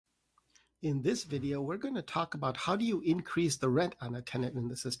In this video, we're going to talk about how do you increase the rent on a tenant in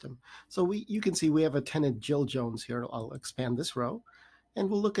the system. So you can see we have a tenant, Jill Jones here. I'll expand this row and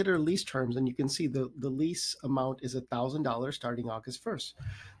we'll look at her lease terms, and you can see the lease amount is $1,000 starting August 1st.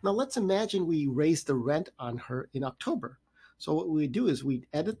 Now let's imagine we raise the rent on her in October. So what we do is we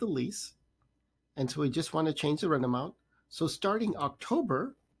edit the lease, and so we just want to change the rent amount. So starting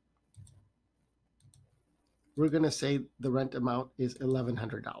October, we're going to say the rent amount is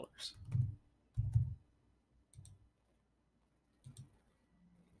 $1,100.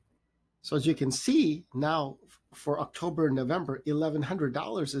 So as you can see now, for October and November,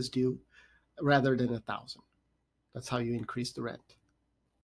 $1,100 is due rather than $1,000. That's how you increase the rent.